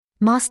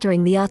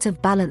Mastering the art of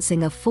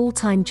balancing a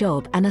full-time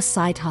job and a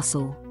side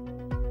hustle.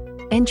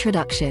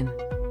 Introduction.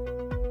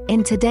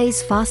 In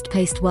today's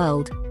fast-paced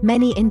world,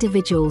 many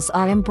individuals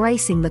are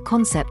embracing the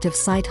concept of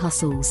side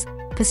hustles,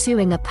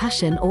 pursuing a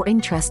passion or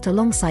interest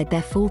alongside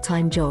their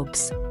full-time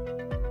jobs.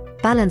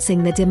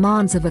 Balancing the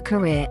demands of a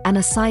career and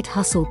a side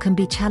hustle can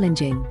be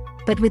challenging,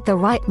 but with the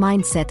right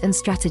mindset and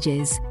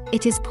strategies,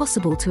 it is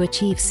possible to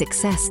achieve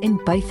success in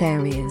both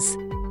areas.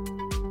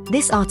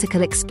 This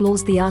article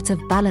explores the art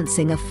of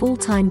balancing a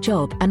full-time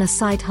job and a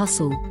side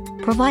hustle,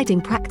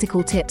 providing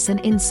practical tips and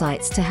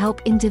insights to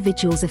help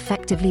individuals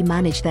effectively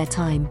manage their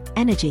time,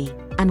 energy,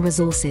 and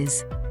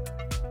resources.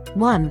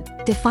 1.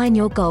 Define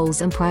your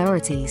goals and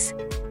priorities.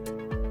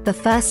 The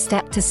first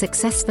step to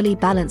successfully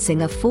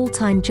balancing a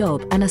full-time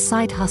job and a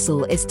side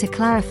hustle is to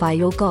clarify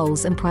your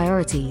goals and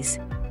priorities.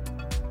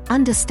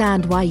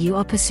 Understand why you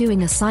are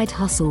pursuing a side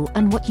hustle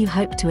and what you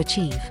hope to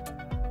achieve.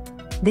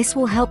 This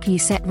will help you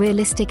set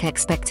realistic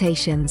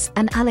expectations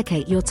and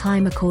allocate your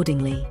time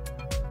accordingly.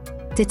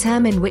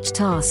 Determine which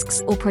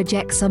tasks or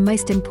projects are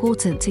most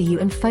important to you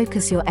and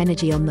focus your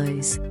energy on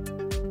those.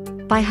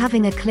 By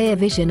having a clear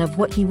vision of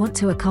what you want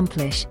to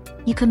accomplish,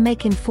 you can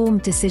make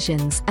informed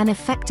decisions and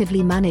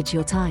effectively manage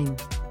your time.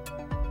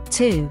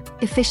 2.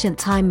 Efficient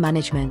time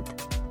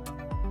management.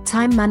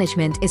 Time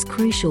management is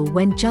crucial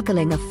when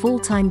juggling a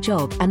full-time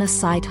job and a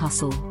side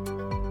hustle.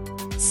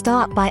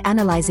 Start by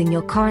analyzing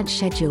your current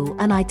schedule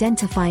and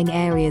identifying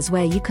areas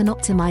where you can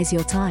optimize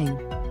your time.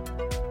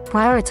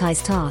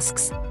 Prioritize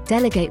tasks,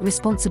 delegate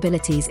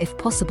responsibilities if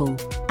possible,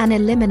 and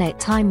eliminate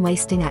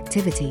time-wasting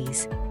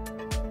activities.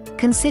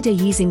 Consider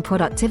using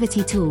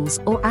productivity tools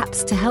or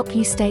apps to help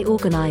you stay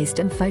organized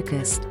and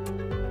focused.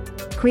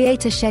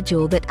 Create a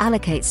schedule that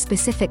allocates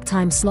specific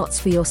time slots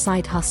for your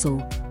side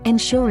hustle,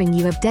 ensuring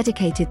you have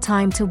dedicated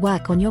time to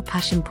work on your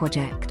passion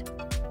project.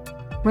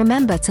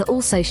 Remember to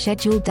also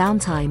schedule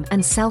downtime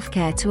and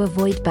self-care to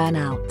avoid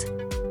burnout.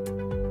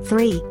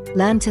 3.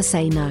 Learn to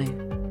say no.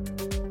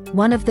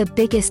 One of the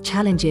biggest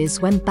challenges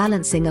when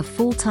balancing a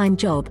full-time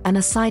job and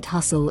a side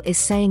hustle is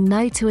saying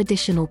no to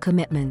additional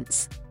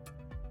commitments.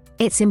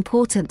 It's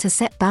important to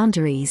set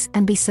boundaries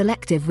and be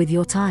selective with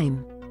your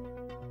time.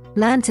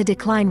 Learn to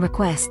decline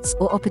requests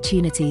or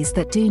opportunities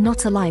that do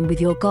not align with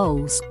your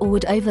goals or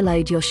would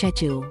overload your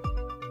schedule.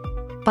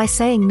 By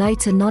saying no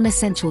to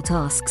non-essential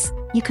tasks,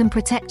 you can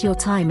protect your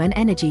time and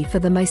energy for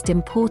the most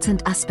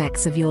important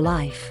aspects of your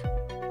life.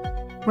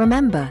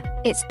 Remember,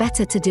 it's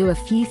better to do a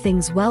few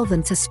things well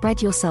than to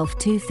spread yourself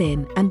too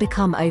thin and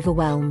become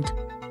overwhelmed.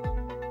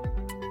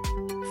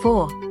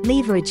 4.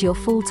 Leverage your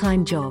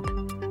full-time job.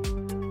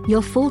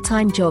 Your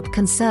full-time job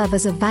can serve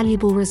as a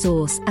valuable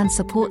resource and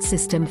support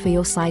system for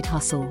your side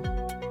hustle.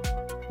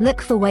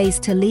 Look for ways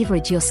to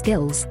leverage your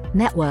skills,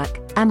 network,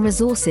 and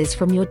resources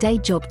from your day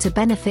job to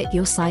benefit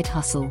your side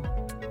hustle.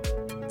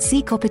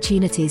 Seek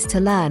opportunities to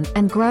learn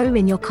and grow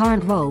in your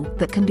current role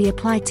that can be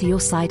applied to your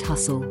side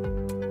hustle.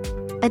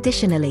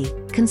 Additionally,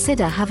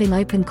 consider having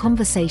open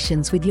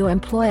conversations with your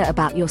employer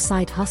about your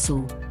side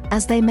hustle,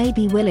 as they may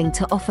be willing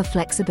to offer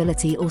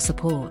flexibility or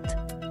support.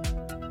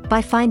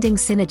 By finding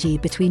synergy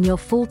between your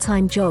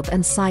full-time job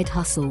and side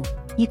hustle,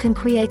 you can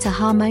create a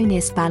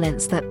harmonious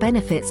balance that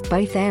benefits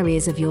both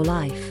areas of your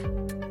life.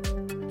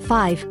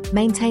 5.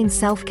 Maintain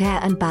self-care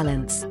and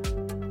balance.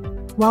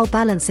 While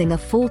balancing a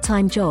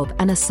full-time job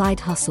and a side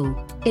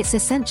hustle, it's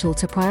essential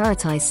to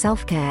prioritize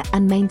self-care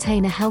and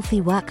maintain a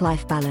healthy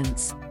work-life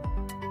balance.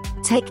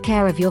 Take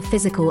care of your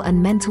physical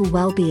and mental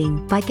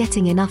well-being by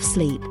getting enough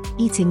sleep,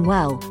 eating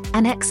well,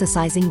 and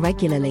exercising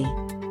regularly.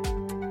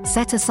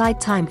 Set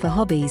aside time for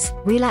hobbies,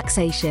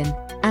 relaxation,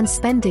 and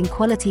spending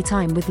quality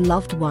time with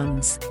loved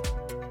ones.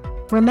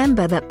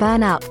 Remember that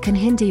burnout can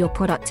hinder your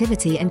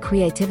productivity and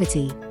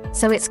creativity,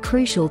 so it's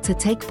crucial to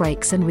take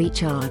breaks and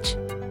recharge.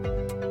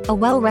 A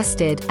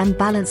well-rested and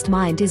balanced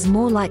mind is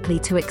more likely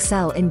to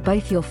excel in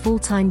both your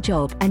full-time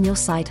job and your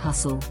side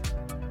hustle.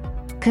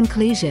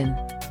 Conclusion.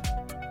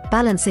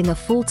 Balancing a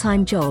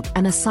full-time job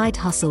and a side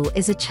hustle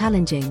is a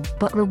challenging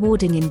but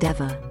rewarding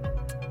endeavor.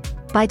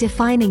 By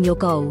defining your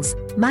goals,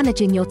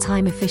 managing your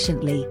time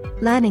efficiently,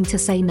 learning to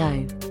say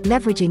no,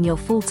 leveraging your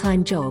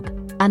full-time job,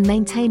 and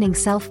maintaining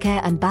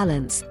self-care and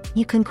balance,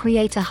 you can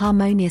create a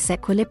harmonious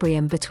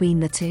equilibrium between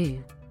the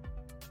two.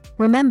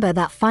 Remember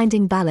that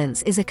finding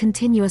balance is a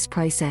continuous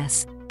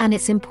process, and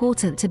it's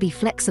important to be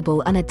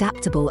flexible and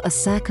adaptable as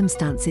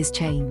circumstances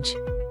change.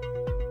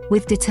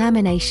 With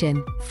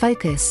determination,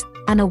 focus,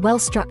 and a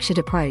well-structured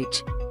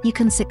approach, you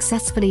can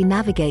successfully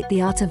navigate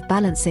the art of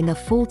balancing a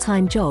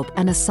full-time job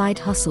and a side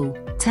hustle,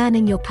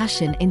 turning your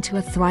passion into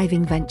a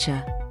thriving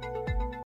venture.